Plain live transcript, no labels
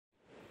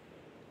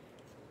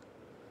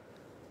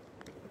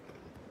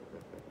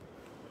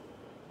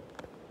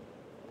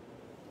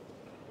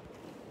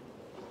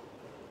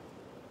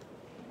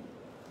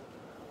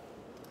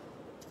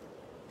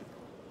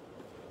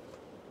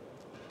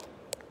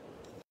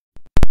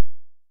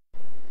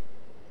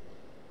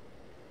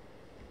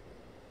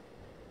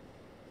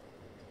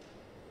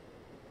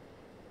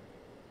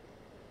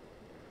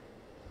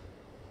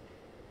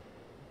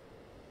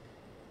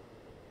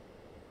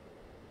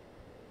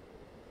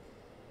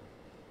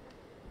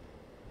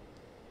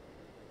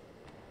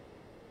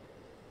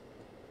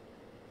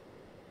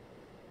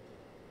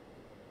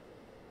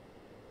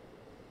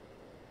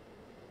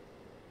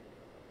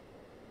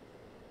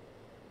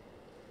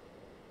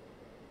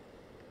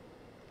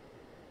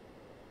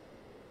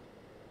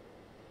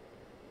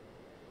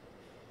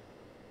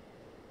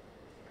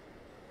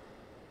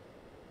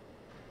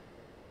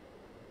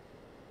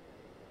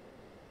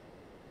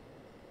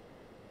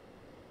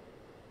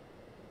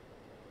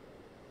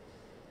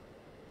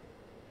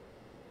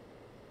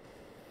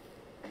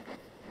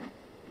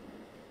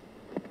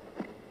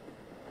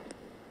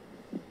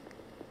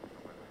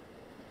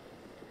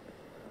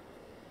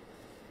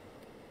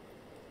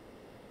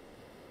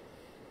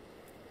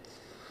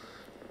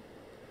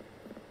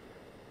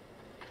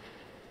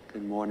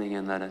Good morning,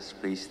 and let us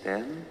please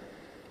stand,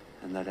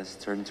 and let us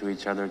turn to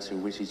each other to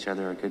wish each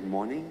other a good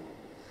morning.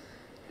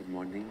 Good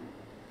morning.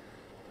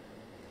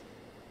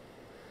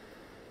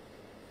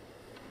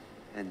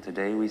 And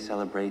today we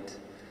celebrate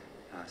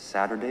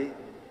Saturday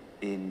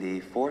in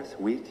the 4th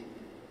week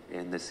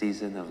in the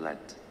season of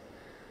Lent.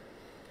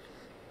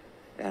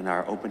 And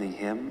our opening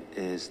hymn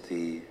is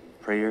the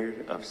Prayer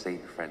of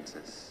St.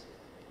 Francis.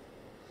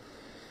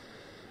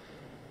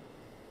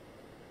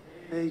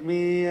 Make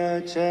me a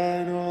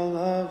channel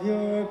of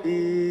your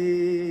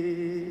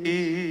peace.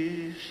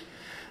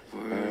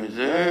 Where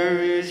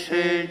there is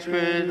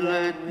hatred,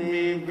 let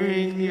me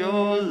bring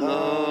your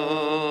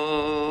love.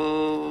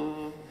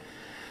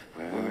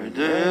 Where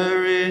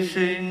there is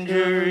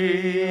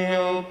injury,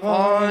 your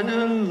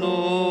pardon,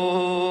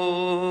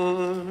 Lord.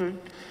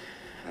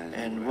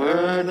 And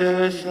where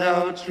there's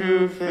doubt,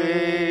 true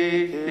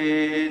faith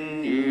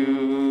in you.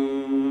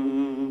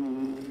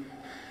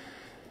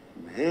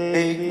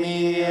 Make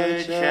me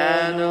a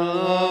channel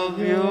of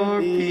your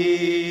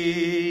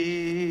peace.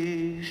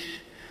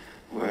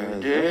 Where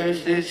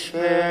there's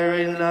despair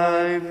in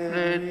life,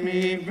 let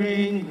me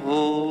bring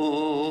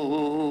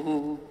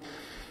hope.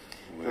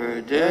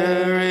 Where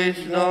there is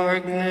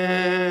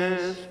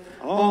darkness,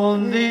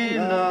 only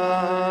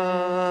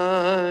light.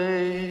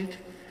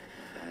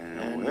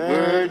 And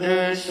where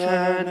there's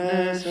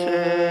sadness,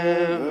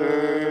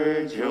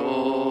 ever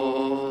joy.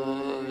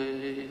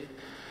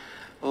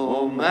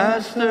 O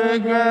Master,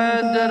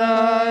 grant that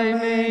I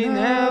may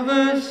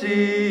never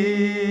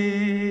seek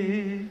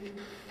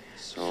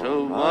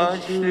so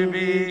much to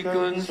be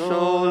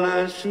consoled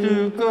as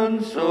to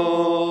console,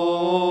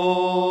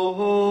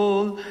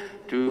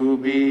 to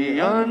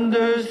be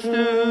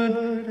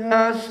understood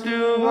as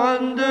to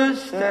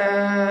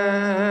understand,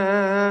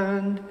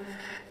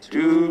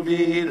 to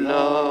be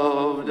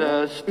loved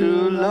as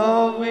to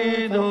love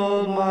with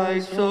all my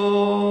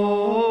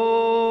soul.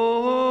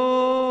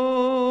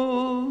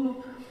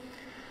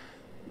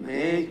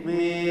 Make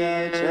me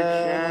a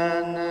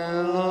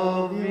channel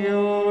of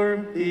your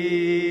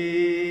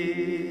peace.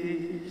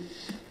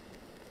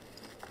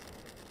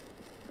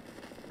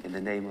 In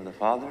the name of the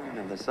Father, and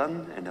of the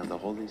Son, and of the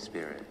Holy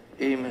Spirit.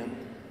 Amen.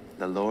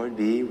 The Lord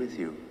be with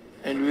you.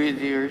 And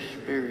with your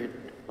spirit.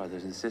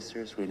 Brothers and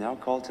sisters, we now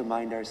call to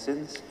mind our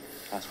sins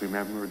as we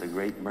remember the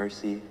great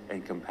mercy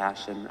and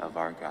compassion of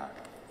our God.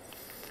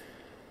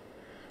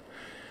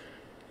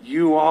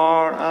 You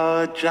are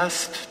a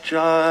just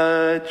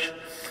judge.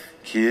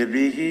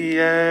 Kyrie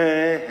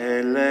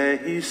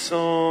eleison.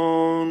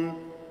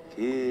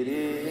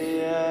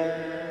 Kyrie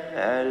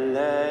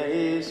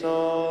eleison.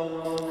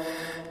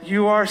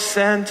 You are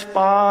sent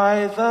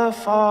by the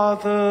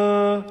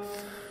Father.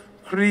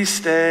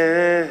 Christe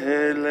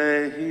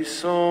eleison.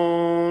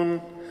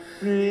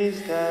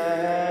 Christe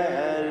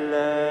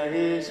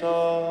eleison.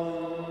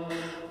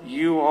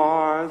 You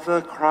are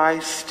the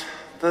Christ,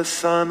 the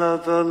Son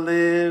of the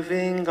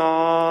living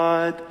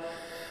God.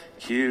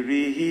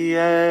 Kyrie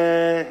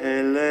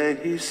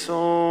eleison.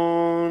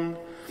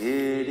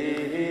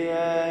 Kyrie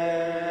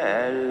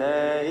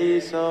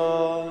eleison.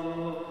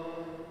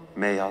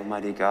 May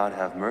Almighty God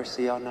have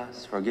mercy on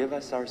us, forgive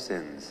us our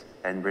sins,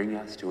 and bring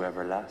us to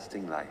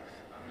everlasting life.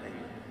 Amen.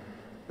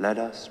 Let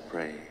us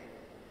pray.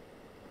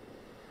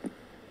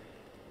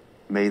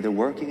 May the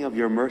working of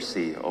your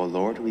mercy, O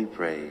Lord, we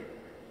pray,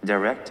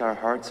 direct our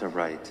hearts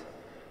aright,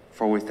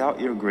 for without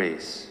your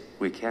grace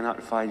we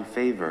cannot find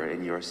favor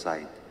in your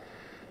sight.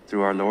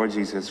 Through our Lord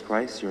Jesus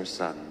Christ, your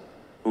Son,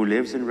 who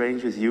lives and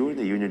reigns with you in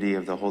the unity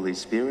of the Holy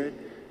Spirit,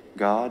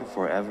 God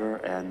forever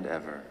and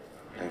ever.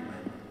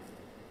 Amen.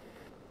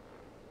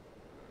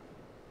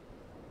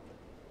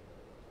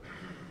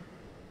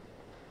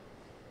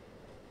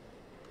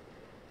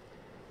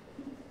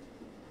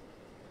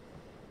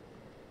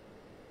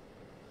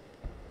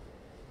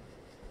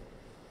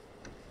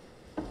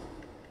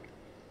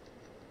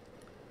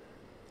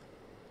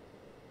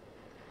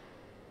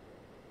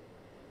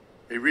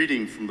 A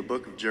reading from the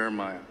book of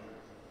Jeremiah.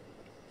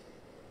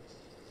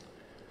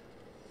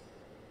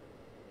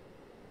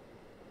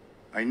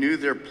 I knew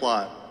their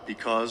plot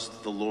because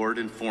the Lord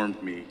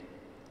informed me.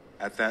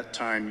 At that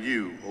time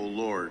you, O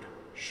Lord,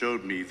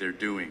 showed me their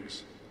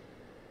doings.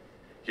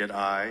 Yet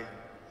I,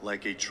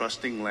 like a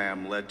trusting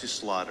lamb led to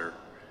slaughter,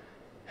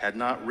 had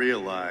not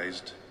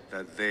realized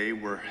that they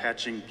were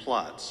hatching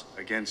plots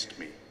against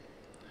me.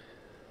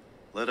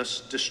 Let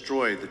us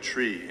destroy the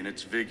tree in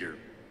its vigor.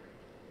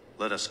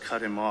 Let us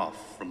cut him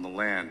off from the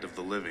land of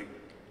the living,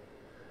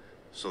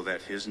 so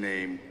that his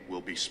name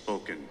will be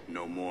spoken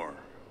no more.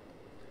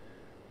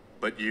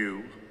 But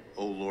you,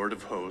 O Lord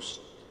of hosts,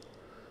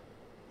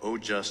 O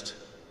just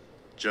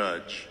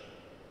judge,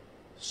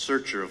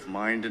 searcher of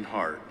mind and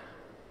heart,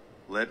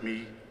 let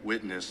me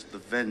witness the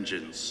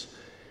vengeance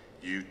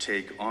you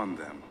take on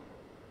them.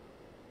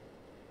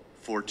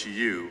 for to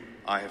you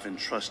I have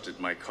entrusted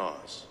my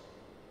cause.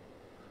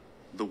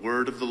 The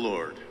word of the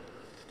Lord.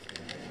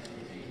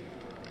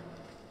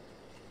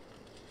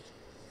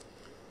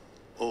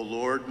 O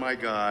Lord my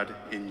God,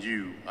 in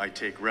you I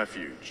take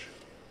refuge.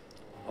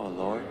 O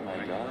Lord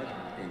my God,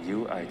 in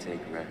you I take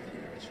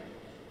refuge.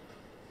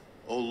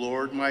 O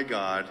Lord my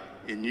God,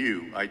 in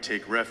you I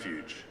take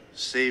refuge.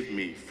 Save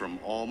me from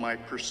all my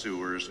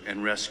pursuers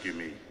and rescue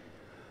me,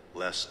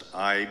 lest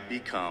I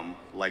become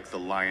like the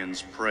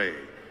lion's prey,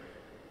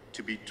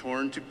 to be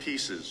torn to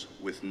pieces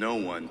with no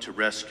one to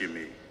rescue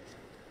me.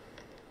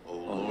 O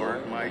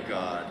Lord my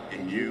God,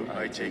 in you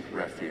I take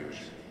refuge.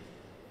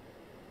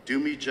 Do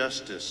me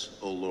justice,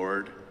 O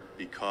Lord,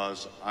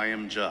 because I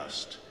am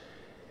just,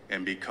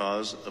 and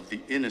because of the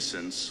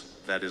innocence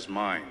that is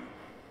mine.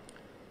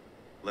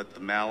 Let the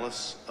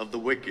malice of the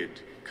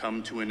wicked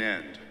come to an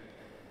end,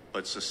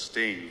 but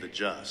sustain the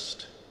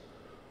just.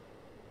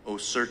 O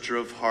searcher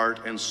of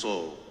heart and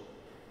soul,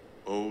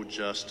 O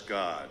just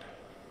God.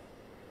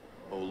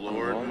 O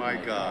Lord my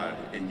God,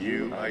 in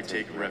you I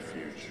take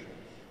refuge.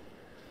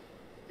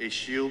 A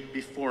shield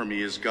before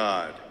me is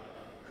God,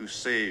 who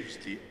saves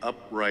the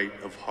upright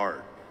of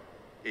heart.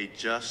 A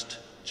just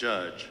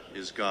judge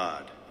is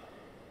God,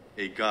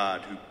 a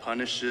God who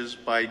punishes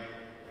by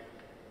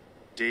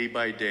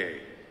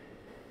day.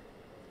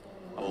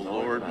 O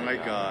Lord my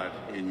God,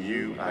 in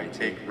you I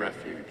take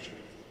refuge.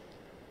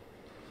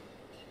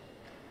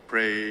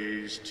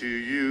 Praise to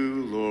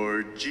you,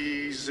 Lord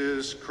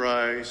Jesus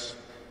Christ,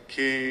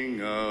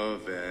 King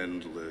of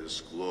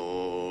endless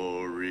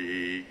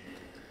glory.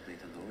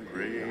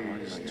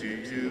 Praise to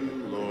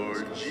you,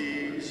 Lord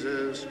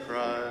Jesus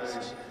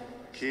Christ,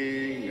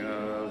 King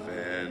of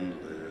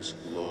endless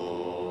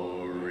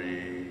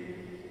glory.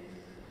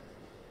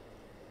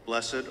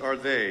 Blessed are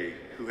they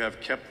who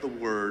have kept the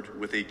word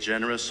with a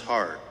generous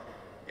heart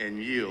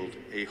and yield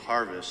a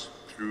harvest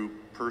through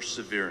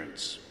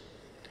perseverance.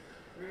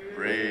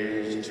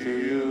 Praise to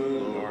you,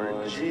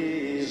 Lord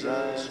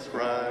Jesus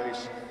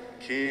Christ,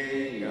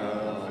 King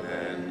of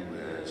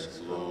endless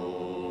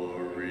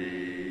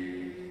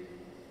glory.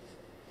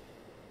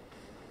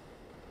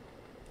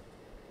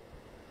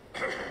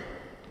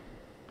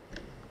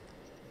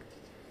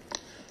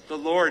 The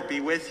Lord be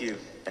with you.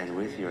 And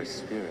with your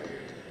spirit.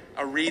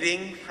 A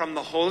reading from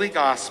the Holy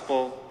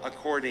Gospel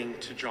according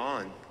to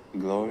John.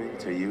 Glory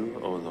to you,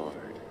 O Lord.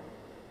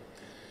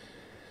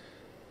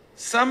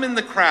 Some in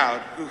the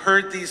crowd who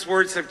heard these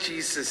words of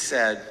Jesus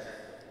said,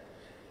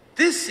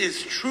 "This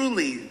is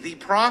truly the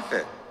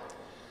prophet."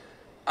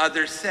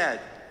 Others said,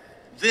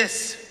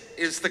 "This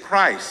is the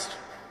Christ."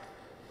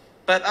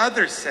 But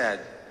others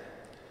said,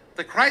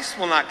 "The Christ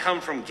will not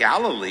come from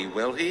Galilee,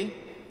 will he?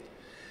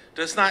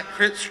 Does not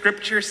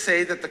Scripture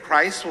say that the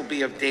Christ will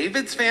be of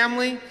David's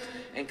family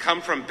and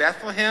come from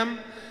Bethlehem,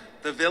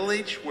 the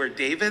village where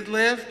David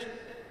lived?"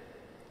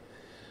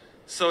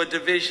 So a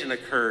division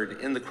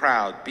occurred in the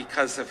crowd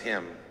because of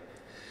him.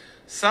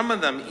 Some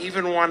of them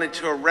even wanted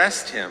to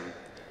arrest him,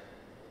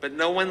 but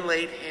no one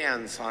laid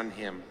hands on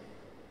him.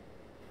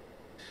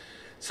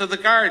 So the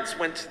guards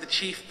went to the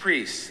chief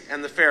priests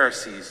and the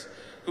Pharisees,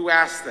 who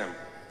asked them,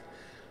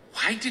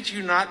 "Why did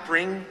you not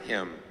bring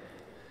him?"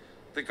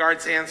 The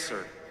guards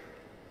answered,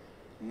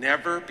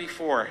 "Never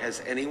before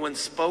has anyone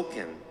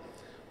spoken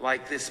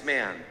like this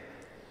man."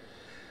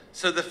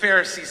 So the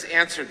Pharisees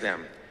answered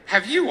them,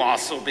 "Have you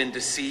also been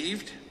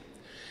deceived?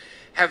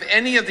 Have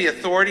any of the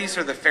authorities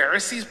or the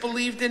Pharisees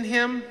believed in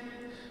him?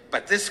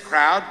 But this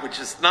crowd, which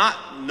does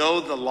not know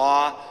the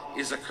law,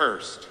 is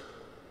accursed."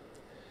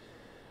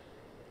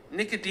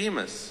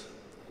 Nicodemus,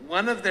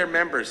 one of their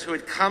members who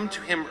had come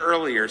to him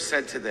earlier,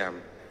 said to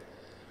them,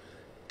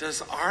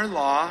 "Does our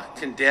law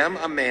condemn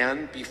a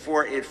man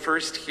before it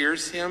first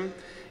hears him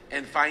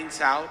and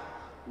finds out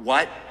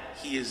what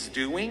he is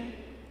doing?"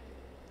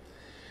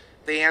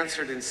 They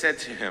answered and said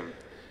to him,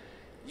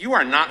 "You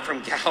are not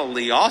from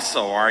Galilee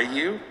also, are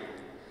you?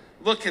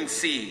 Look and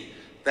see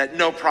that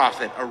no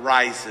prophet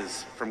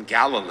arises from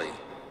Galilee."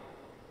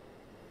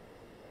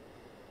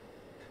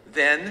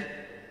 Then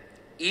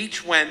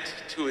each went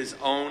to his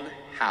own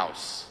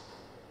house.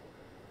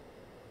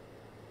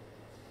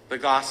 The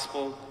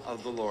Gospel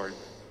of the Lord.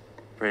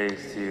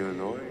 Praise to you,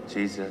 Lord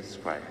Jesus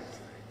Christ.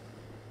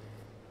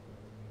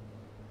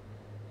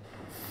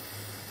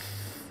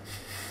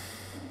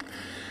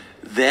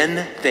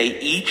 Then they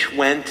each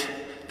went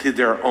to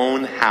their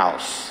own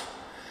house.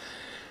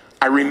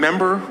 I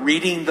remember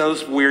reading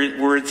those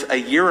words a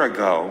year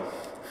ago,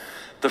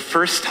 the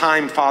first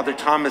time Father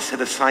Thomas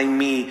had assigned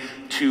me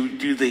to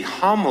do the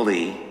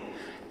homily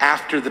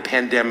after the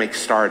pandemic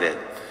started,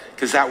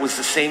 because that was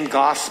the same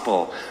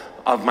gospel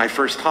of my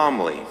first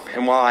homily.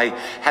 And while I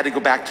had to go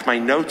back to my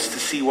notes to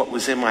see what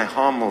was in my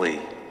homily,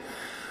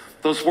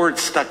 those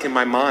words stuck in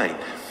my mind.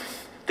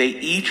 They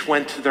each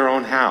went to their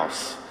own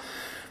house.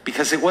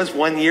 Because it was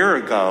 1 year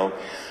ago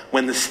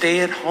when the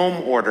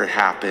stay-at-home order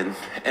happened,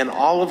 and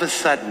all of a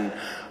sudden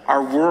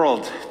our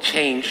world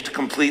changed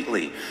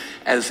completely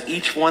as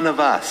each one of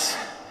us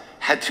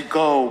had to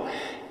go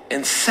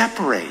and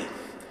separate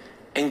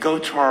and go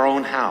to our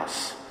own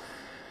house.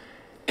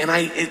 And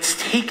it's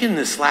taken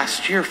this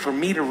last year for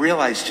me to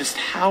realize just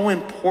how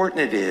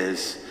important it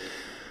is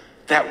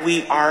that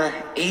we are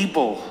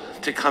able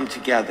to come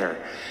together,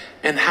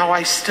 and how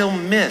I still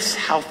miss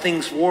how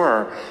things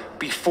were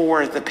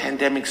before the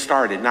pandemic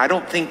started. And I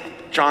don't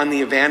think John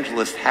the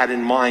Evangelist had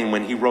in mind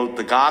when he wrote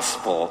the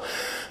gospel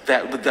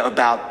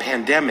about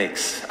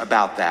pandemics,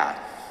 about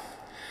that.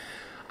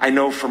 I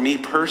know for me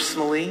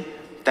personally,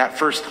 that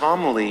first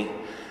homily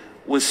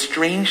was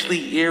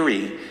strangely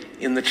eerie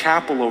in the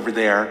chapel over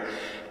there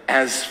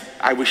as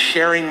I was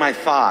sharing my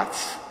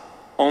thoughts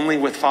only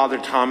with Father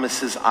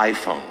Thomas's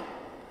iPhone.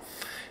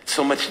 It's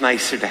so much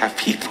nicer to have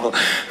people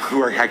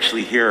who are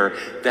actually here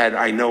that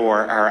I know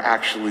are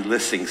actually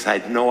listening, because I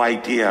had no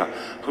idea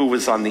who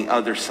was on the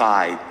other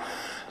side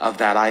of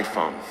that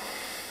iPhone.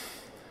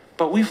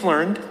 But we've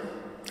learned.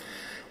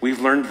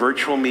 We've learned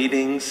virtual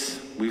meetings,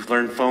 we've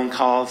learned phone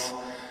calls,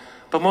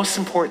 but most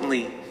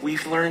importantly,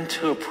 we've learned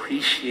to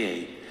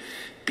appreciate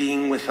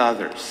being with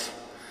others.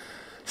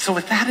 So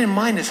with that in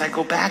mind, as I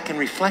go back and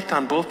reflect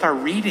on both our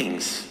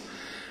readings,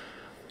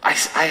 I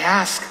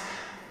ask,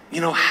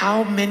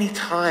 how many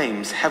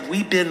times have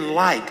we been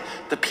like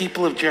the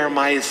people of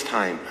Jeremiah's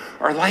time,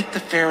 or like the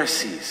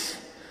Pharisees,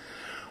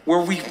 where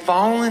we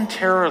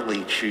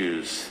voluntarily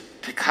choose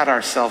to cut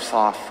ourselves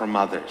off from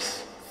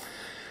others?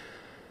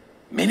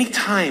 Many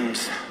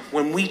times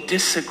when we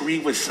disagree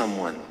with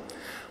someone,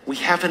 we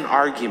have an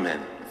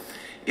argument.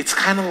 It's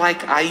kind of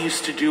like I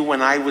used to do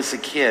when I was a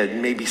kid,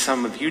 and maybe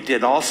some of you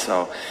did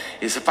also,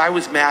 is if I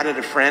was mad at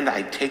a friend,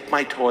 I'd take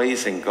my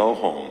toys and go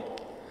home.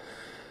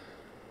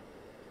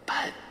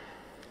 But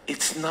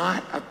it's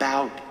not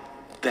about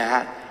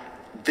that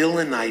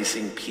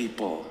villainizing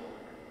people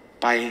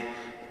by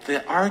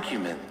the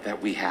argument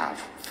that we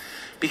have.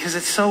 Because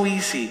it's so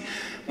easy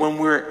when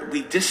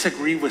we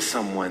disagree with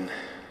someone,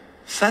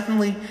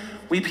 suddenly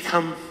we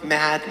become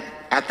mad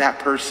at that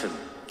person.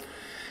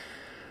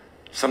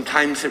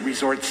 Sometimes it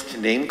resorts to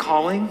name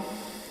calling,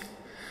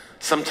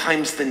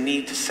 sometimes the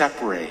need to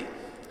separate.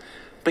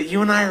 But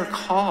you and I are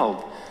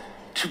called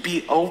to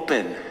be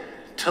open,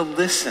 to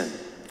listen.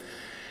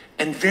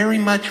 And very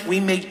much we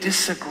may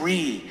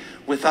disagree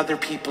with other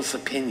people's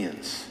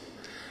opinions,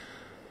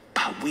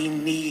 but we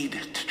need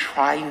to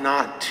try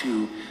not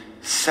to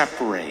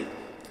separate.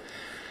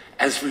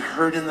 As we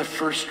heard in the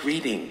first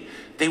reading,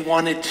 they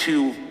wanted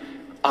to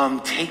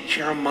take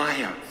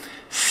Jeremiah,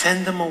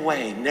 send him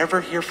away,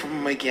 never hear from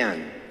him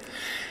again.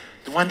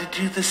 They wanted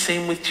to do the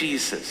same with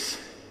Jesus.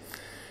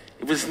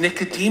 It was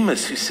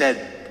Nicodemus who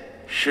said,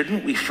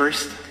 shouldn't we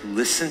first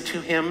listen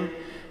to him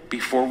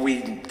before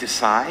we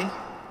decide?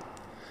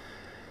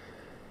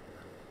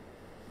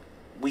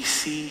 We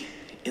see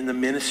in the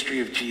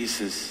ministry of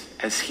Jesus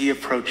as he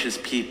approaches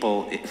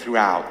people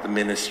throughout the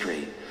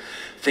ministry.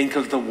 Think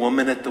of the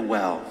woman at the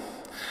well,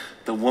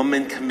 the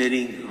woman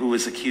who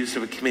was accused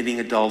of committing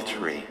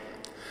adultery,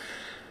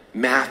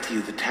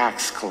 Matthew, the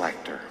tax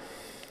collector.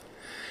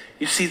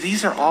 You see,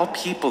 these are all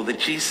people that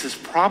Jesus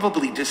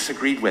probably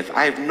disagreed with.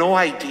 I have no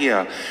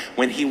idea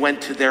when he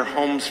went to their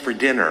homes for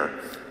dinner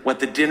what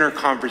the dinner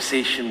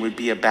conversation would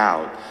be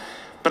about.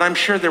 But I'm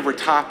sure there were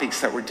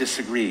topics that were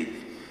disagreed.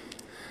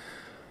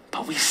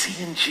 But we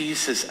see in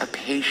Jesus a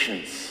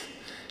patience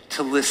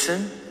to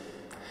listen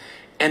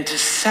and to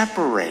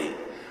separate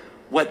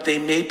what they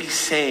may be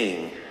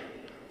saying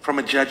from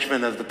a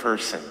judgment of the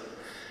person.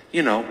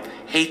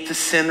 Hate the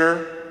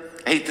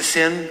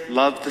sin,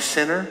 love the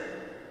sinner.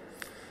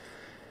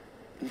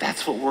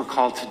 That's what we're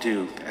called to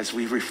do as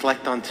we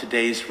reflect on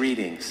today's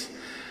readings.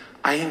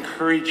 I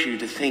encourage you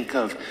to think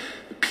of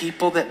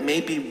people that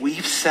maybe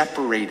we've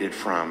separated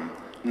from,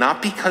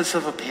 not because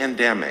of a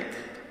pandemic,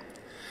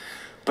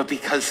 but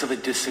because of a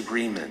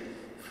disagreement,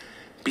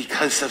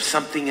 because of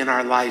something in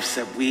our lives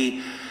that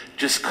we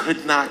just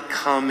could not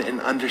come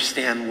and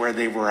understand where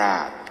they were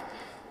at.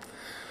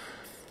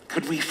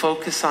 Could we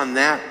focus on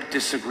that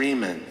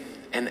disagreement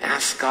and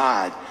ask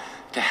God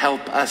to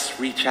help us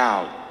reach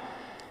out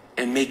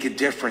and make a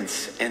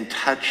difference and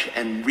touch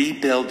and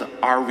rebuild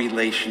our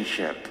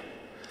relationship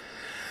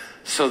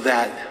so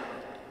that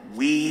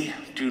we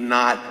do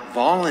not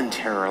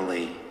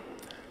voluntarily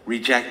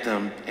reject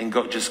them and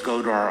go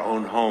to our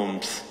own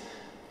homes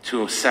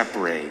to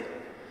separate,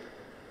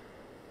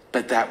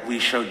 but that we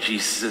show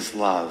Jesus'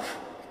 love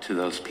to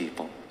those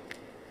people.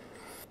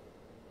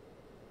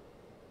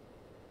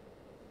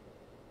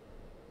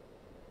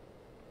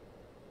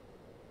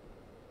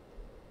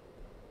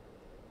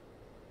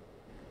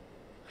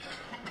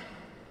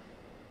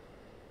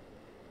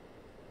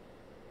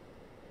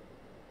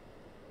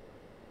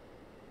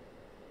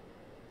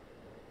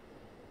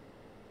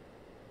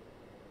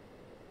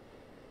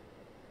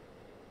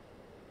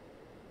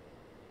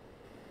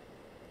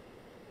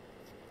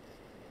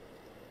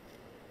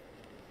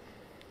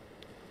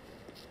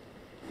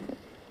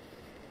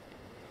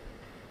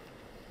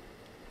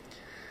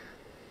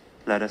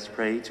 Let us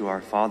pray to our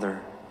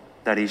Father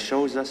that he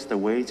shows us the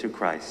way to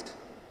Christ,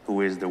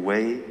 who is the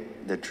way,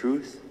 the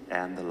truth,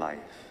 and the life.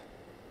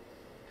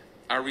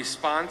 Our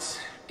response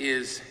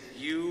is,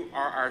 you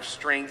are our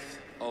strength,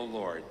 O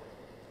Lord.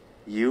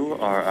 You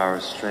are our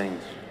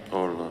strength,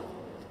 O Lord.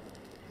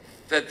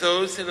 That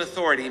those in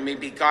authority may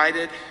be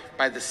guided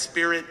by the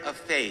spirit of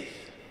faith,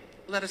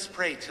 let us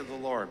pray to the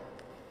Lord.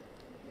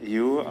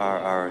 You are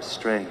our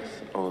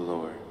strength, O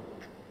Lord.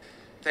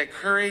 That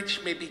courage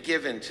may be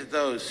given to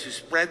those who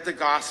spread the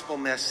gospel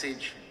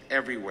message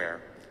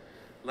everywhere,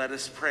 let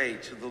us pray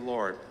to the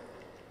Lord.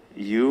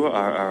 You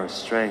are our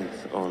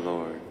strength, O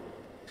Lord.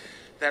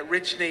 That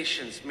rich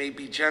nations may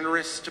be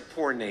generous to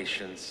poor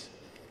nations,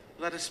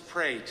 let us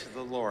pray to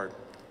the Lord.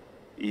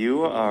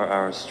 You are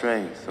our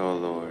strength, O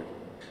Lord.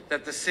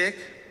 That the sick,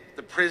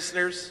 the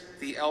prisoners,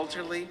 the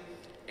elderly,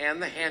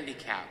 and the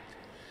handicapped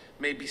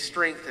may be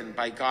strengthened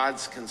by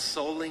God's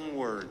consoling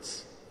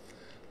words,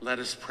 let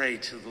us pray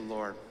to the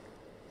Lord.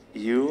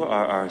 You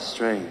are our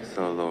strength,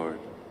 O Lord.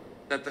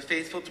 That the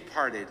faithful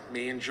departed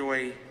may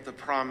enjoy the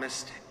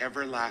promised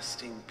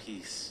everlasting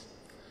peace,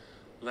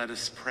 let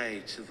us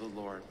pray to the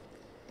Lord.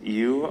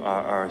 You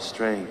are our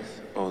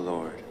strength, O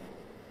Lord.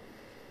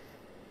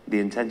 The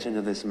intention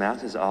of this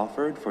Mass is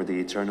offered for the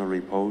eternal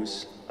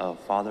repose of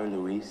Father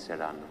Luis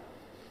Serrano.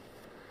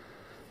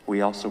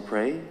 We also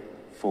pray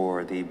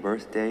for the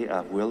birthday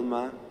of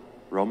Wilma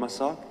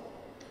Romasok,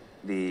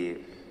 the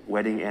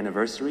wedding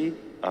anniversary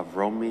of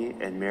Romy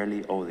and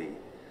Merly Oli.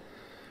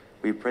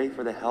 We pray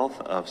for the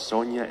health of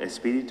Sonia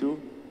Espiritu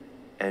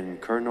and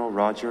Colonel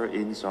Roger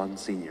Inson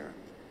Sr.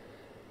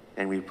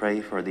 And we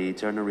pray for the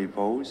eternal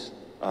repose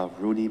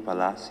of Rudy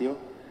Palacio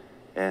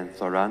and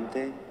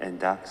Florante and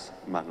Dax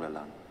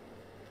Maglalan.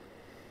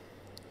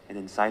 And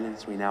in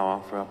silence, we now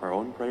offer up our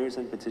own prayers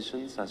and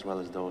petitions, as well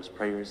as those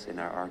prayers in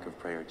our Ark of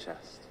Prayer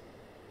chest.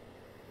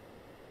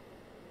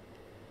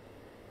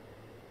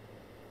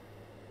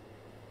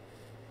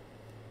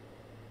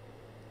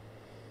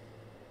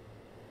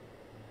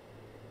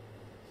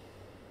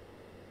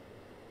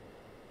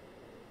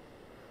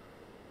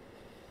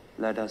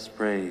 Let us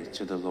pray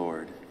to the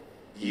Lord.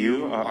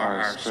 You are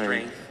our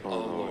strength, O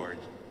Lord.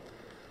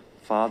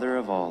 Father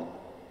of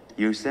all,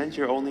 you sent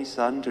your only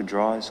Son to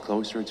draw us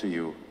closer to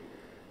you.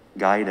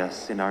 Guide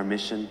us in our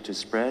mission to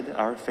spread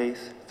our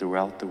faith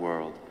throughout the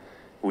world.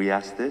 We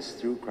ask this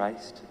through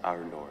Christ our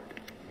Lord.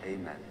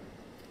 Amen.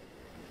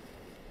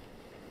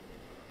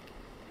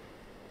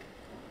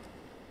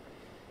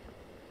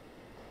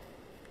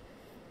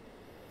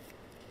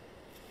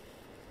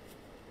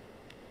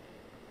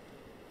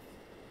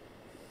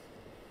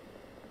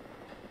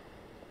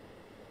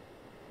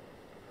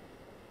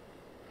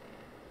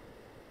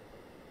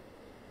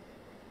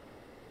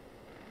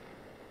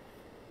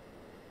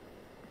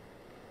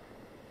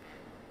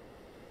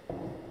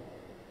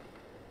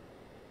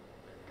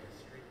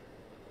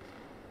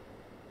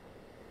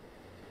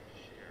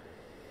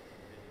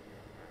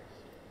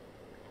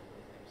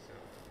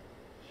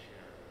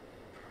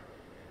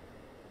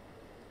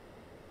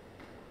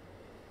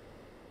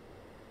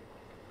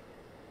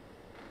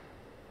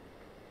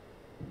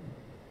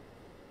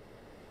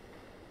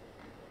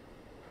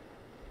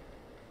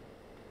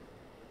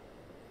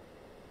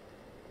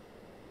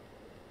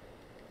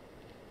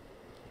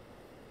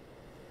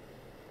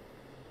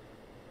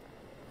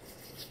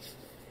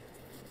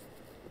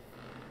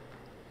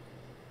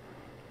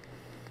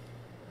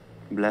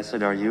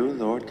 Blessed are you,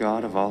 Lord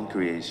God of all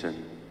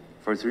creation,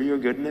 for through your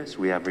goodness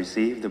we have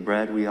received the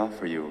bread we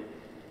offer you,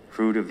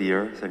 fruit of the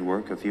earth and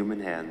work of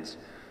human hands.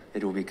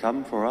 It will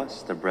become for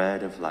us the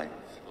bread of life.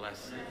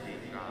 Blessed be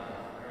God.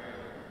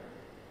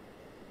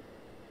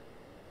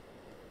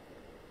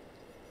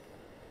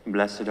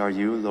 Blessed are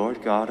you,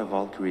 Lord God of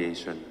all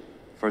creation,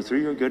 for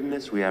through your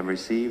goodness we have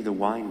received the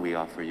wine we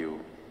offer you,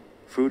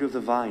 fruit of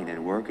the vine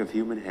and work of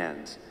human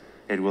hands.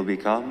 It will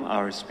become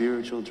our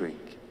spiritual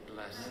drink.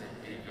 Blessed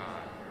be God.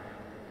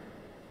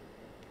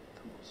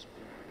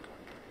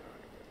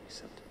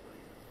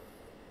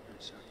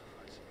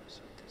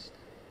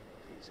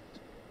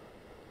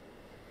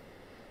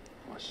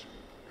 Wash me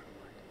from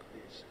my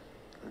iniquities,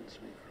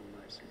 cleanse me from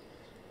my sins.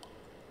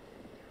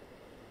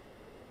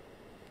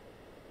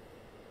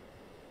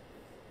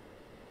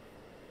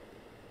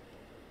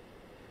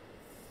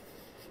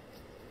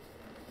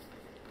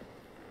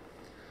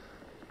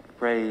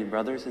 Pray,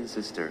 brothers and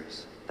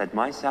sisters, that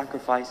my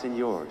sacrifice and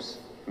yours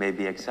may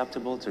be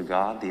acceptable to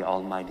God the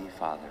Almighty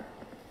Father.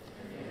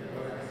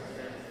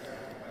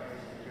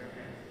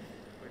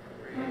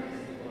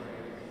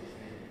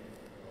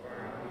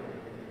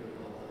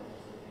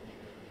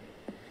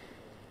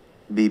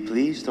 Be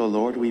pleased, O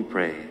Lord, we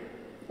pray,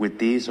 with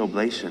these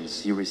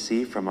oblations you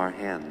receive from our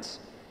hands,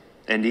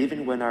 and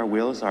even when our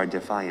wills are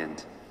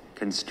defiant,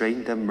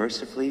 constrain them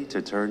mercifully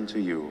to turn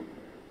to you,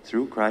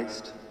 through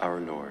Christ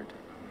our Lord.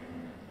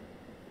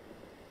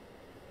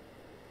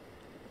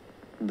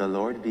 The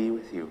Lord be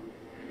with you.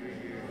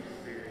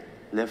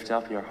 Lift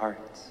up your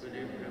hearts.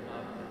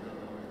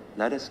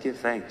 Let us give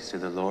thanks to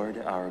the Lord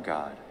our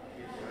God.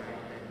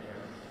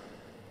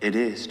 It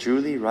is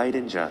truly right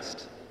and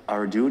just,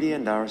 our duty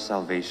and our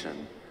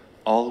salvation,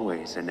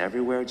 always and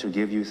everywhere to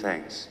give you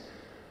thanks,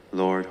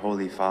 Lord,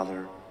 Holy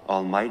Father,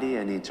 Almighty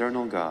and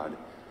eternal God,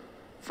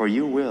 for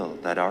you will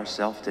that our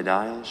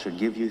self-denial should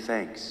give you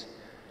thanks,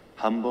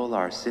 humble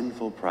our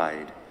sinful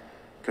pride,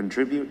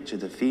 contribute to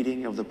the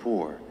feeding of the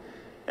poor,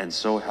 and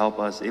so help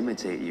us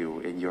imitate you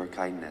in your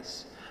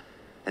kindness.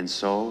 And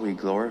so we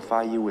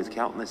glorify you with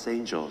countless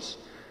angels,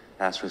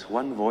 as with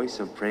one voice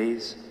of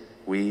praise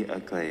we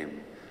acclaim.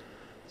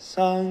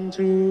 Sanctus,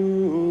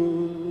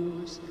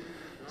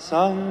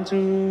 Sanctus,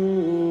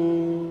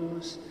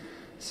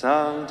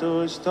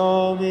 Sanctus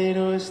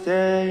Dominus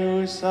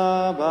Deus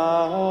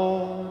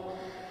Sabaoth,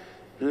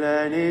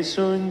 pleni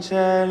sunt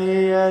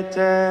celi et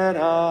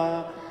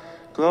terra,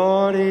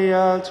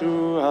 gloria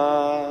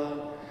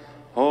tua,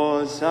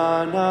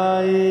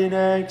 Hosanna in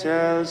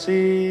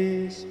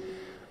excelsis,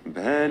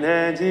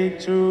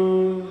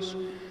 benedictus,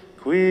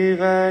 qui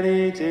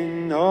venit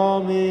in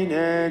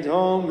nomine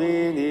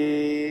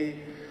Domini,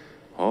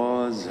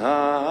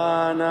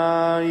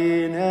 Hosanna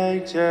in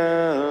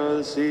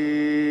excelsis.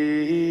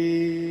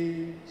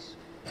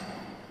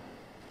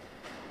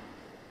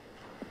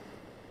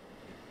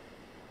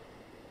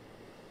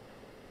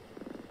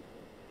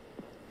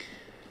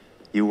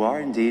 You are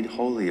indeed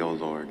holy, O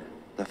Lord,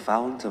 the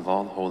fount of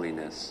all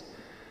holiness.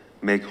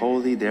 Make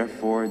holy,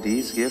 therefore,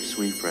 these gifts,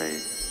 we pray,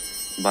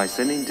 by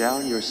sending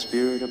down your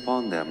Spirit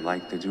upon them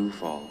like the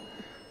dewfall,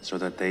 so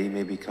that they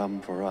may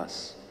become for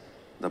us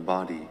the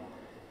body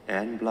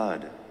and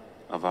blood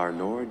of our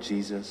Lord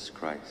Jesus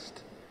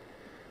Christ.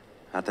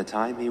 At the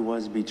time he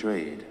was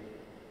betrayed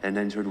and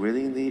entered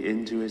willingly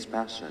into his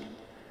passion,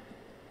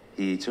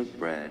 he took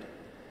bread,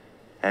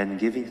 and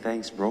giving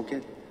thanks broke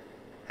it,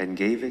 and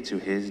gave it to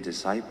his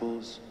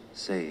disciples,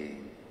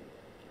 saying,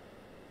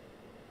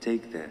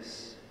 "Take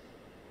this,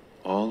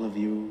 all of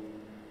you,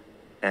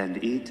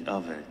 and eat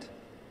of it,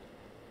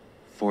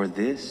 for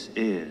this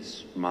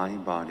is my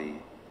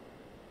body,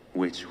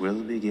 which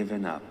will be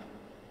given up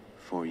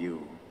for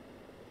you."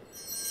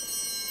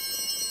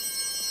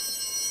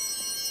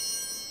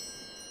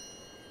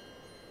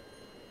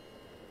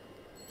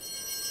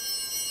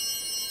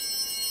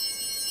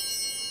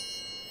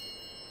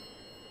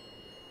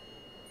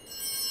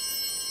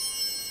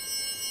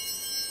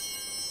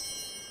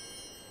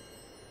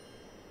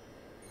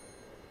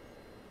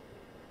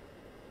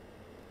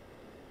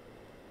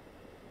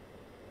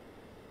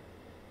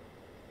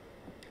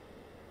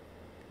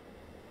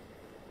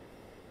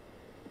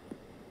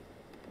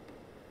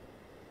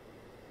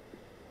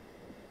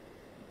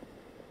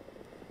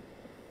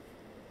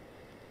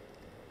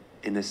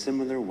 In a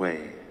similar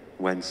way,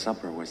 when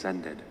supper was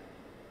ended,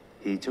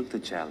 he took the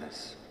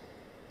chalice,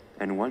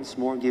 and once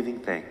more giving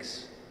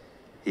thanks,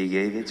 he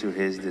gave it to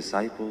his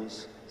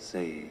disciples,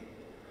 saying,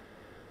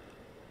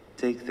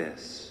 "Take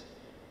this,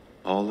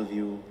 all of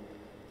you,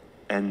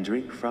 and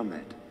drink from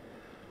it,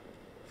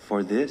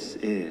 for this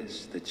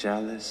is the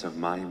chalice of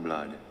my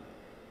blood,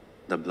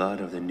 the blood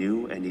of the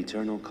new and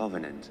eternal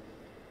covenant,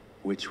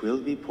 which will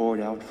be poured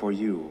out for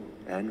you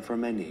and for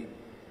many,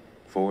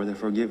 for the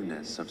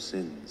forgiveness of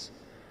sins.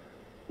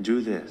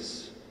 Do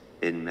this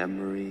in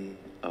memory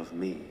of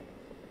me."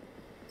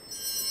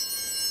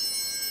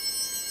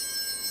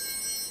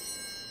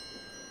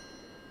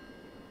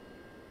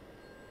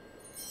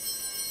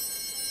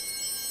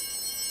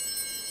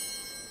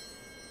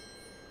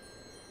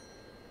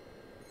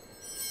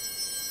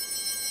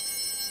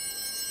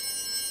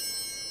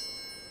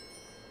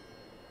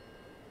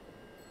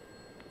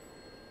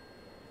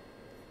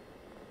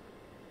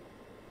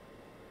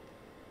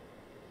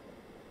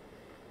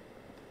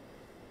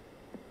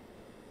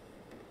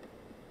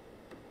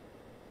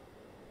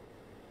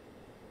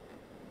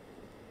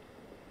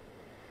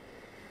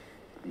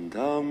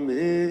 The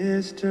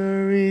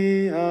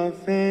mystery of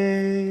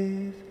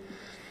faith,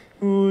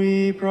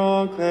 we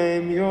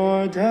proclaim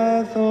your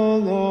death, O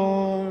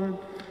Lord,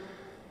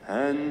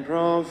 and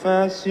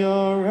profess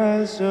your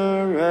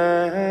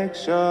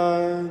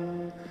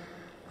resurrection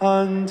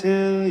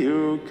until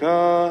you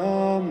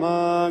come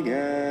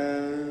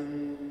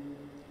again.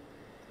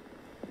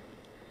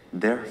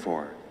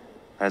 Therefore,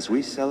 as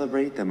we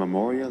celebrate the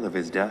memorial of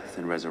his death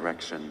and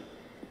resurrection,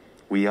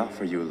 we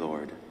offer you,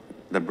 Lord,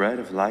 the bread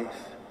of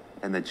life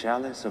and the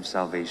chalice of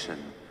salvation,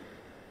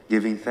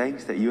 giving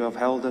thanks that you have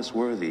held us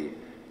worthy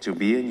to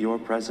be in your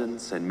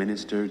presence and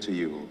minister to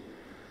you.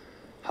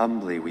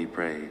 Humbly we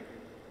pray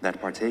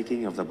that,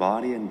 partaking of the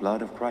body and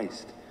blood of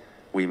Christ,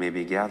 we may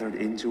be gathered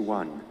into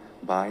one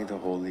by the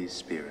Holy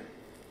Spirit.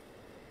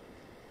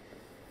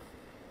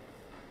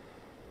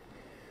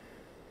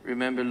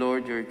 Remember,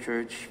 Lord, your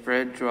church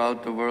spread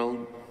throughout the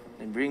world,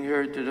 and bring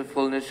her to the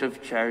fullness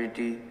of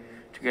charity,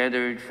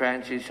 together with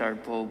Francis, our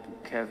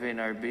Pope, Kevin,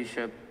 our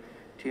Bishop,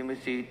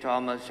 Timothy,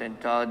 Thomas, and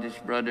Todd, his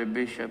brother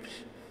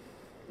bishops,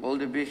 all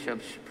the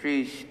bishops,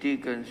 priests,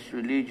 deacons,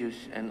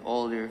 religious, and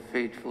all your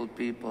faithful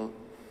people.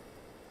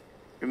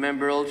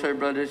 Remember also our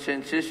brothers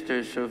and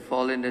sisters who have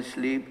fallen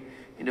asleep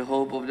in the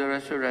hope of the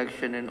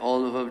resurrection, and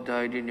all who have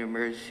died in your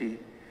mercy.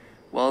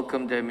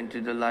 Welcome them into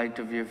the light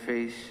of your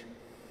face.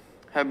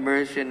 Have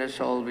mercy on us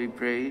all, we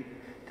pray,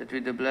 that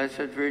with the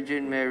Blessed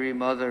Virgin Mary,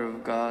 Mother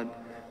of God,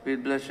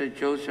 with Blessed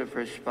Joseph,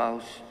 her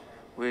spouse,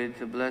 with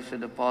the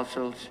blessed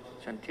apostles,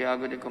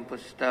 Santiago de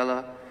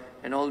Compostela,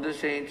 and all the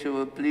saints who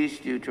have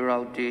pleased you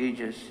throughout the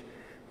ages,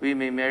 we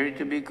may merit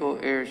to be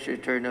co-heirs to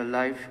eternal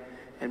life,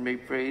 and may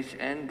praise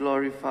and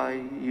glorify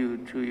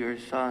you through your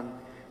Son,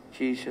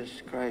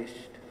 Jesus Christ.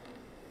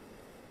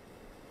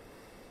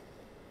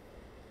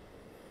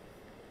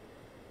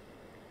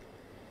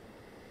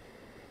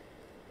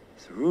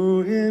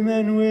 Through him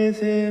and with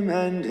him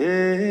and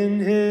in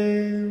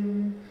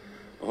him,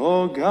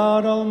 O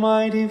God,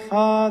 Almighty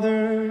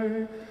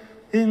Father,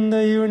 in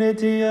the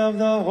unity of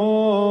the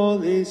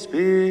Holy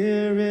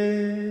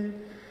Spirit,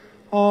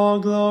 all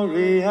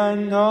glory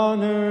and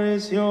honor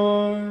is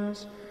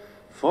yours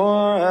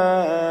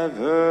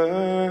forever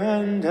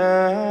and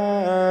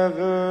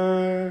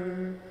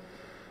ever.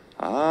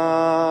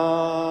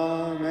 Amen.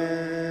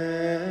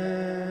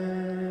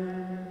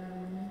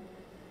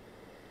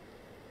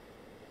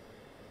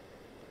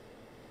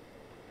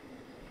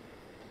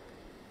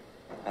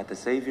 At the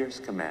Savior's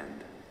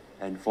command,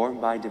 and formed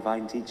by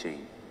divine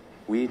teaching,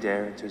 we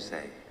dare to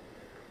say,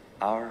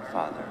 Our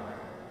Father,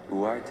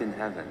 who art in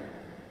heaven,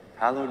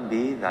 hallowed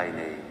be thy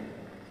name.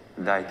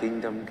 Thy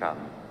kingdom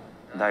come,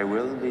 thy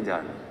will be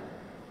done,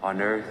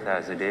 on earth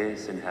as it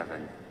is in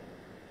heaven.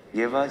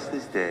 Give us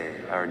this day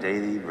our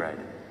daily bread,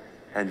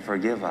 and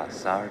forgive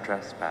us our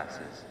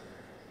trespasses,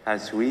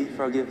 as we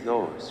forgive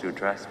those who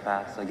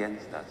trespass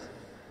against us.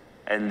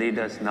 And lead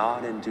us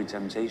not into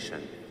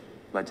temptation,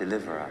 but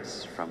deliver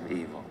us from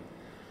evil.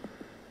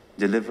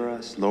 Deliver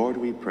us, Lord,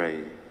 we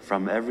pray,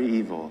 from every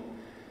evil.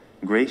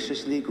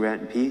 Graciously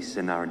grant peace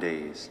in our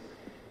days,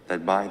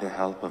 that by the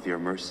help of your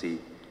mercy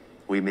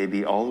we may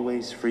be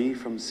always free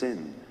from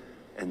sin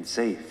and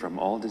safe from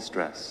all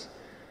distress,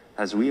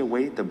 as we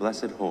await the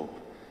blessed hope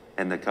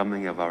and the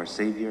coming of our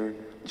Savior,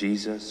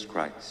 Jesus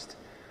Christ.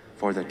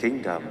 For the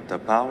kingdom, the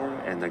power,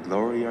 and the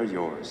glory are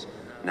yours,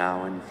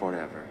 now and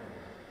forever.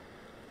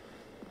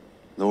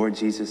 Lord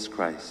Jesus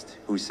Christ,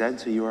 who said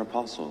to your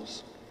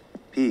apostles,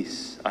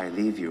 Peace I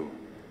leave you,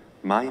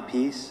 my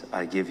peace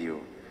I give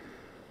you.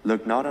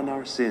 Look not on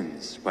our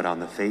sins, but on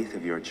the faith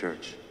of your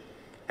church,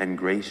 and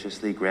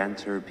graciously grant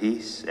her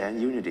peace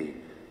and unity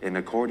in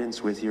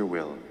accordance with your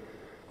will,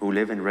 who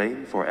live and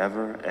reign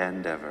forever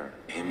and ever.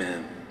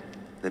 Amen.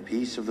 The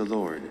peace of the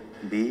Lord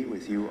be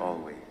with you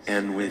always.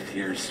 And with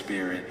your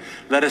spirit.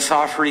 Let us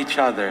offer each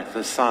other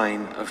the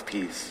sign of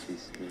peace.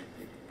 Peace be with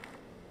you.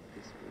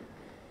 Peace be with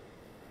you.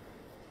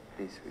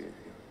 Peace be with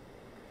you.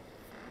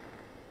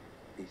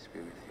 Peace be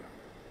with you.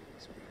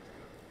 Peace be with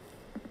you.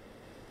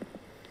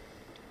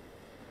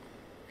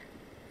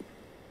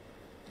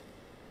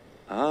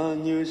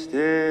 Agnus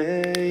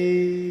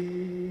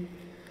Dei,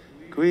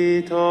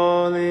 qui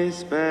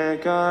tollis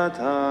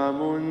peccata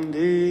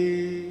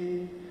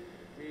mundi,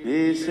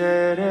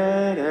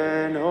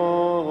 miserere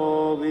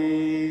nobis.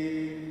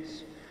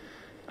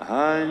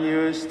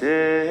 Agnus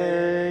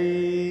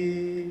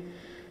Dei,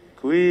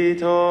 qui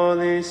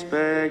tollis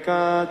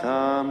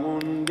peccata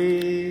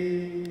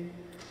mundi,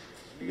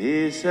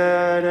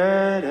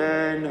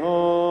 miserere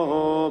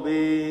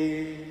nobis.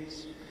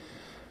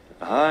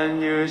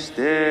 Agnus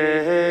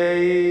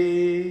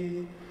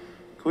Dei,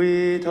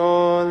 qui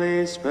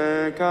tollis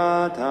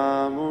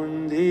peccata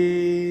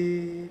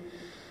mundi,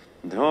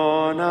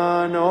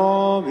 dona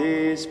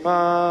nobis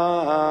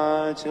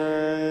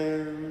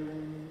pacem.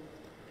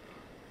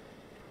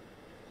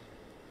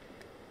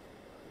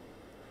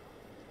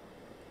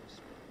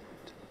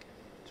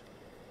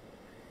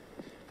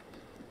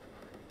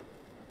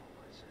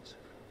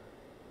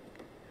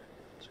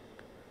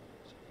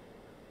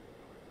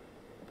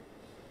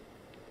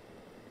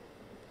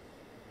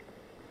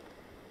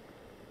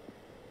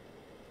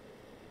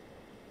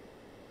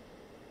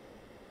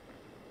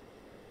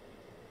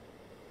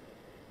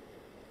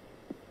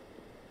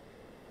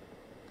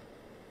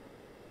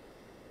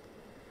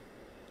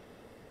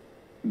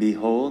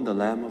 Behold the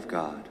Lamb of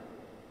God.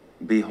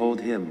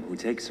 Behold him who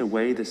takes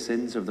away the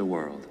sins of the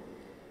world.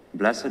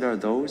 Blessed are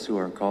those who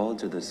are called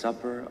to the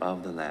supper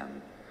of the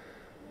Lamb.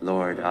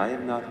 Lord, I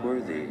am not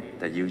worthy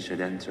that you should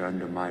enter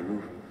under my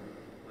roof,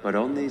 but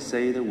only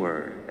say the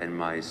word, and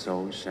my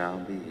soul shall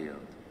be healed.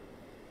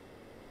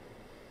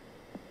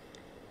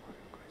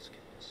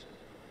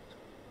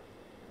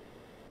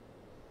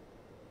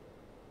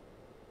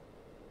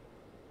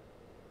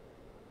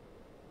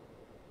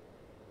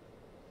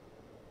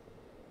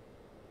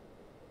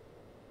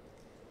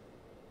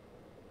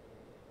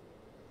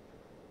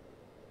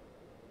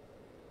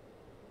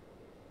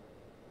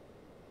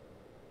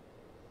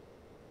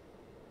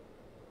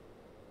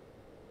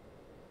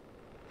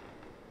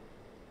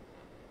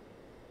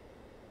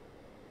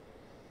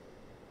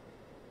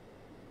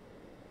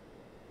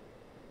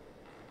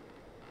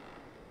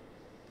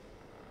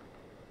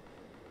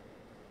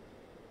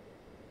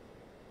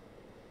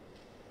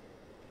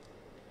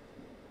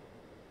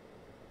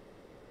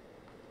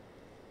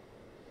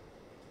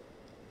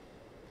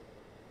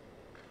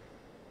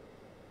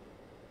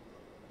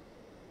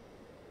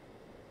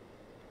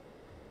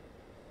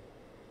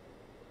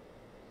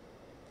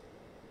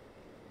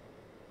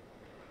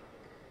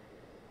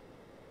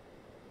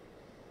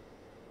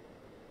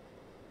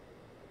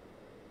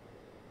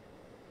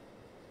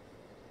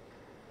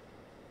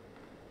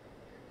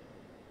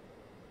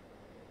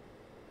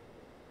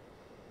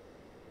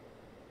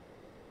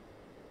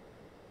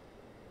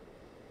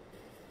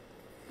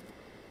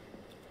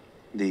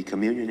 The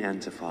Communion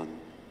Antiphon.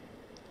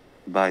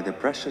 By the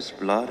precious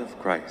blood of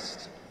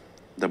Christ,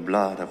 the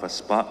blood of a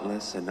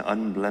spotless and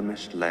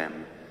unblemished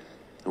Lamb,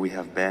 we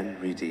have been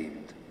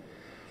redeemed.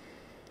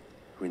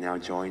 We now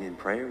join in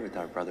prayer with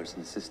our brothers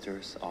and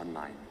sisters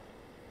online.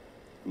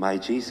 My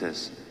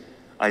Jesus,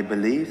 I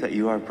believe that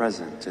you are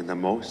present in the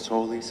most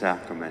holy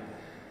sacrament.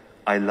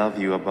 I love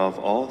you above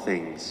all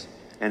things,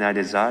 and I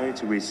desire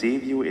to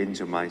receive you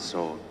into my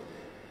soul.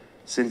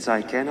 Since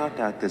I cannot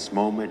at this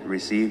moment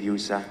receive you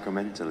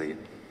sacramentally,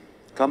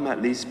 come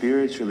at least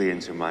spiritually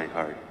into my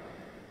heart.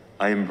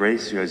 I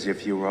embrace you as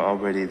if you were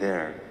already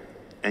there,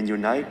 and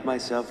unite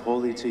myself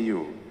wholly to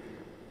you.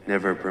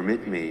 Never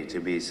permit me to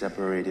be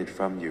separated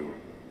from you.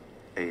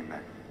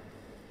 Amen.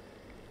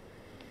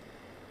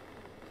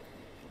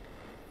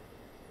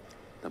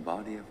 The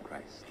body of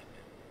Christ.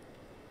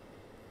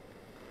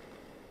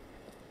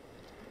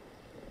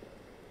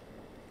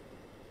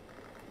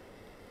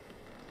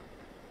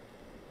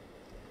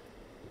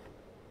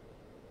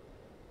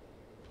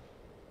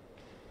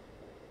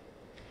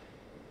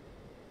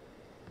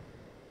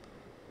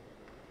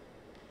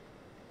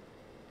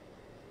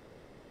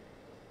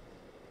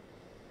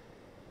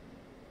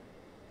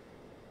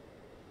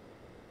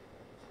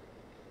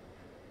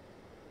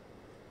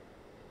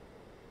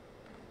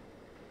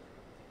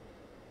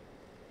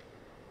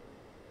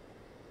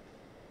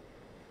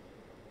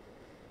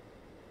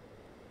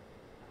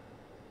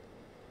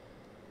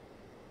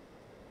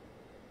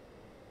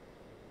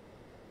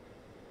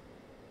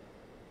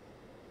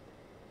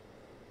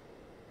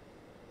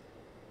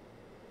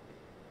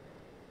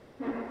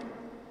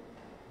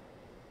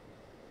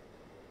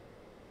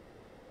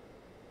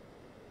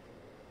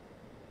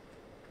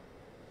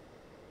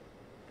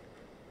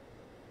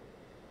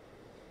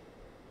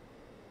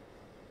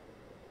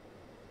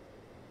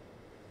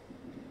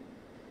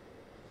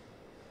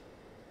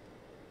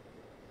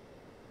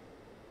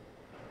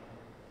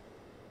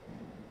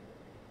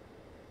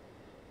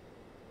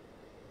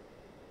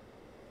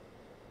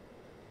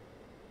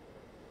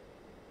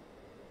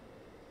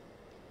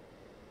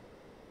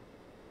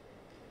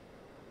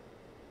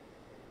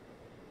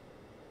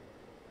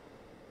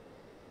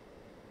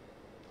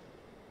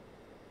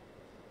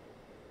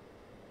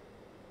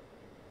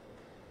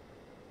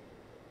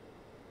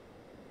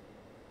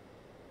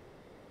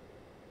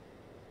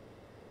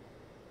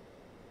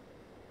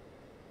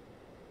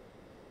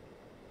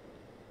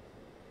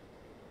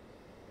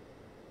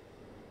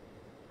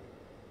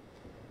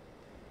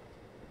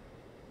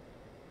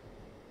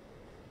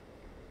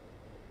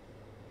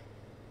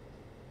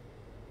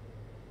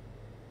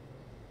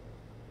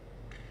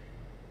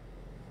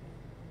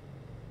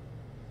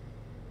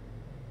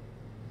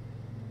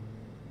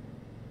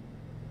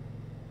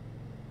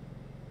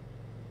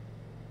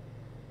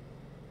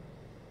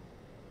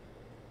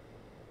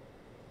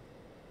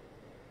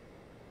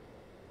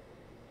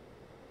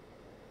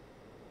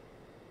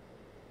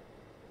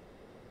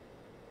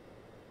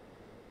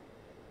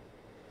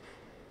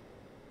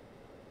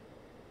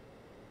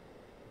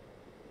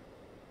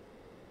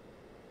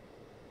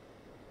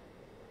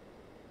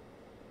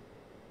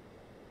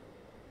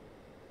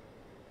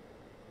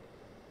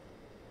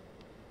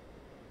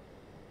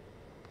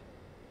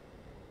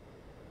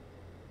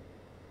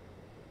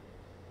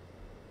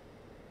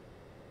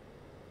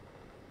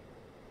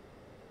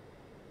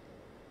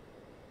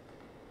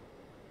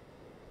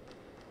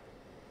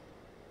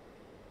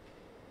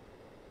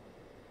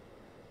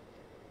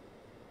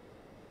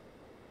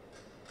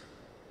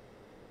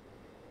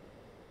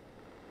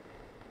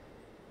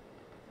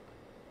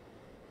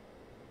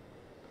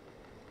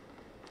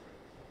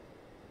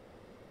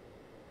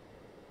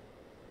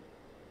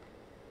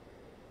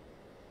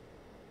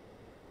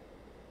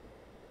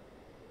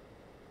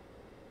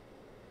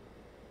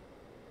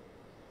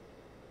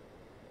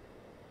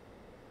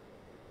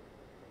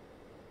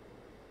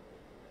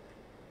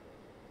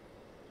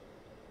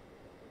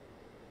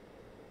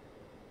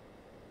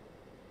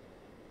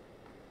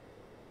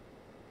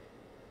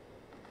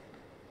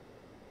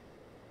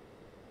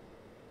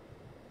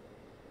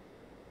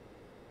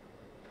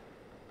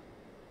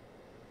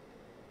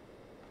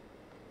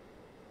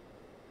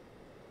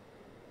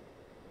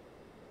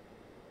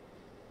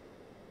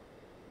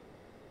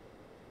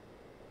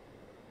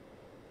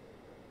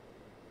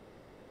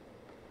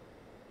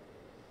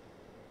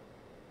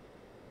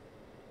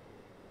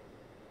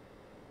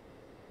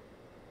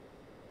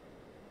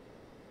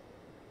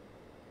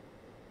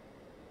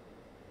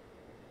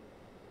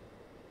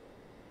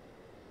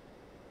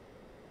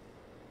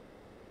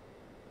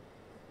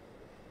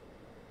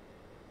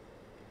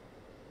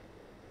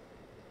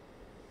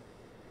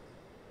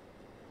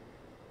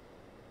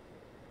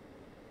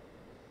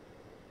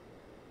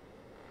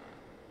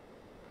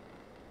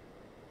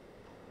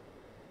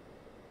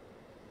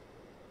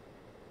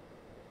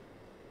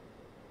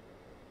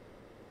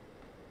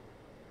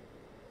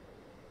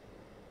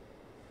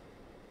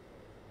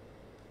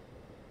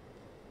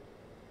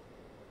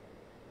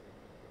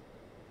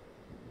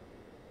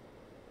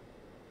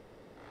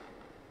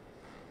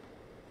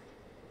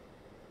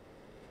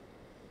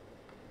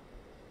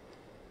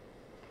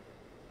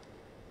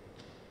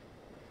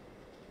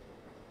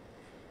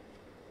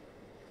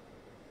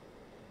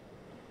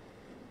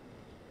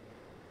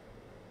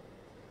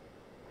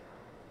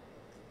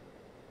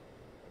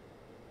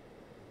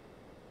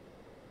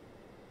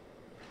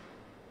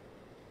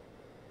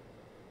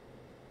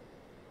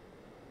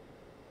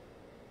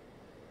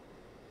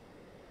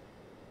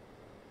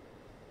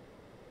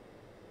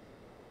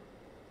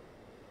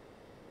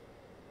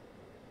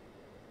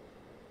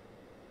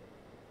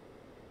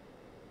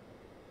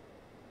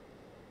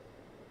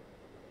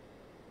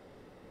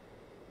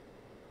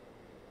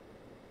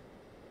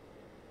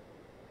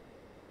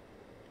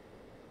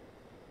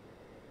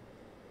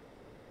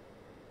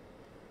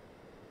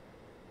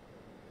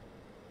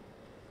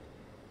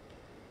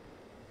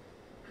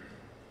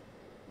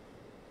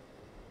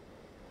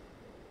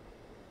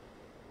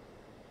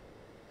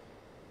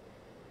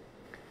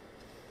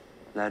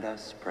 Let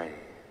us pray.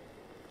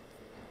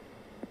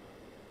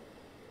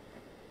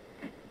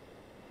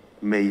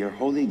 May your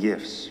holy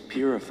gifts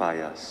purify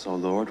us, O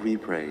Lord, we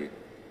pray,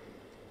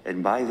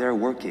 and by their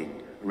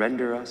working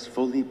render us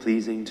fully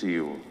pleasing to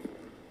you,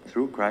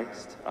 through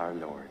Christ our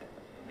Lord.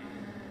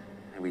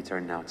 And we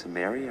turn now to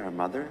Mary, our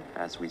mother,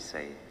 as we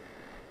say,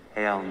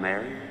 Hail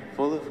Mary,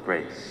 full of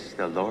grace,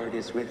 the Lord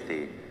is with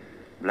thee.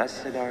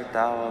 Blessed art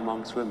thou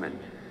amongst women,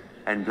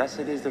 and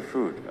blessed is the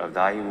fruit of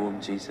thy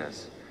womb,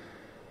 Jesus.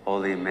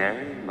 Holy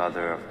Mary,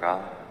 Mother of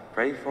God,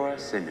 pray for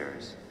us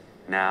sinners,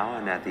 now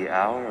and at the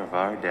hour of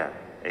our death.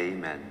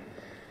 Amen.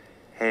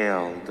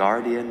 Hail,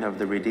 guardian of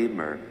the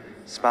Redeemer,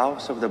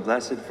 spouse of the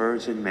Blessed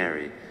Virgin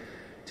Mary.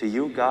 To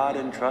you God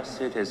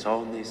entrusted his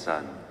only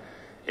Son.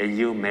 In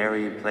you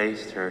Mary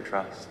placed her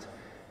trust.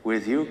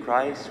 With you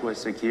Christ was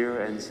secure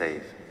and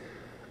safe.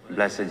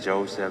 Blessed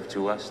Joseph,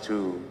 to us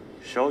too,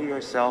 show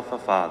yourself a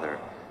father,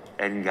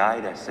 and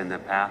guide us in the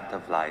path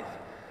of life.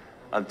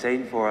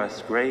 Obtain for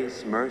us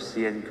grace,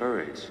 mercy, and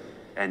courage,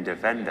 and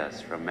defend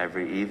us from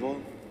every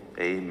evil.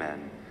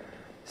 Amen.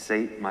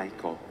 Saint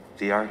Michael,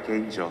 the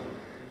Archangel,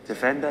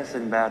 defend us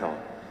in battle.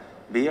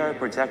 Be our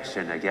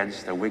protection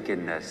against the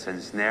wickedness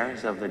and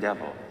snares of the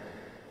devil.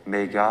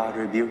 May God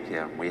rebuke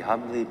him, we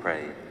humbly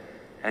pray.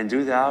 And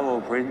do thou,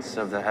 O Prince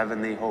of the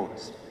heavenly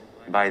host,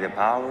 by the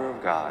power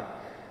of God,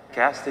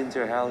 cast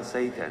into hell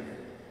Satan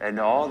and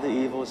all the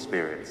evil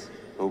spirits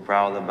who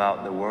prowl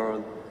about the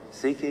world,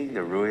 seeking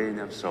the ruin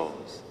of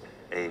souls.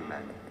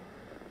 Amen.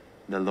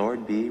 The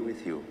Lord be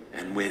with you.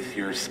 And with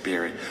your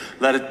spirit.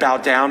 Let us bow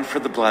down for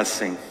the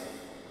blessing.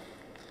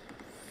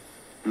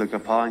 Look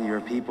upon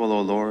your people,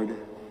 O Lord,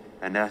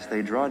 and as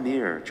they draw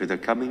near to the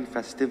coming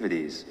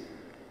festivities,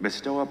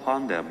 bestow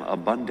upon them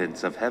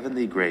abundance of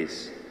heavenly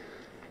grace,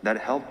 that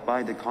helped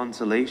by the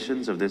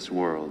consolations of this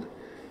world,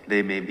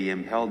 they may be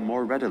impelled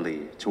more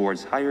readily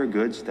towards higher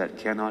goods that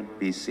cannot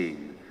be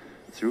seen.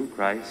 Through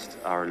Christ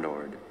our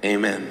Lord.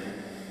 Amen.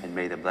 And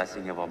may the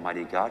blessing of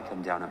Almighty God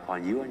come down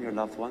upon you and your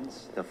loved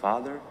ones, the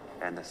Father,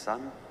 and the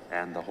Son,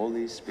 and the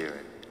Holy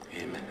Spirit.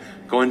 Amen.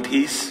 Go in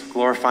peace,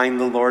 glorifying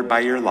the Lord by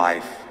your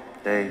life.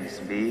 Thanks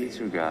be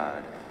to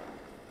God.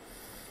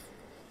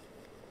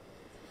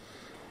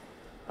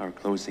 Our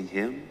closing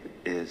hymn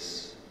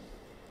is,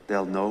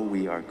 They'll Know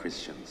We Are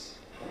Christians.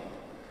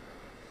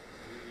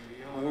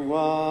 We are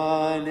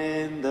one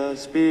in the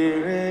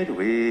Spirit,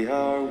 we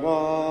are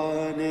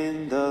one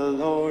in the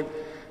Lord.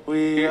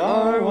 We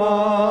are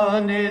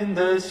one in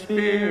the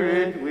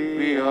Spirit,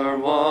 we are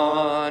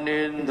one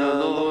in the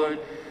Lord.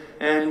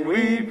 And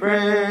we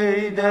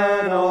pray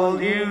that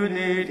all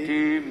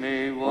unity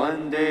may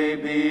one day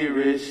be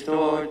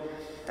restored.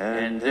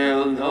 And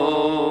they'll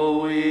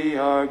know we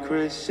are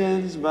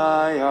Christians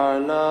by our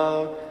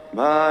love,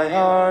 by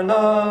our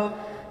love.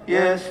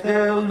 Yes,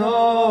 they'll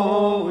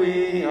know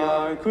we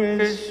are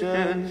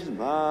Christians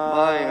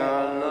by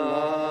our love.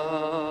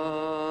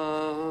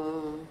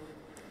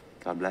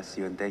 God bless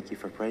you and thank you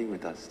for praying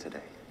with us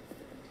today.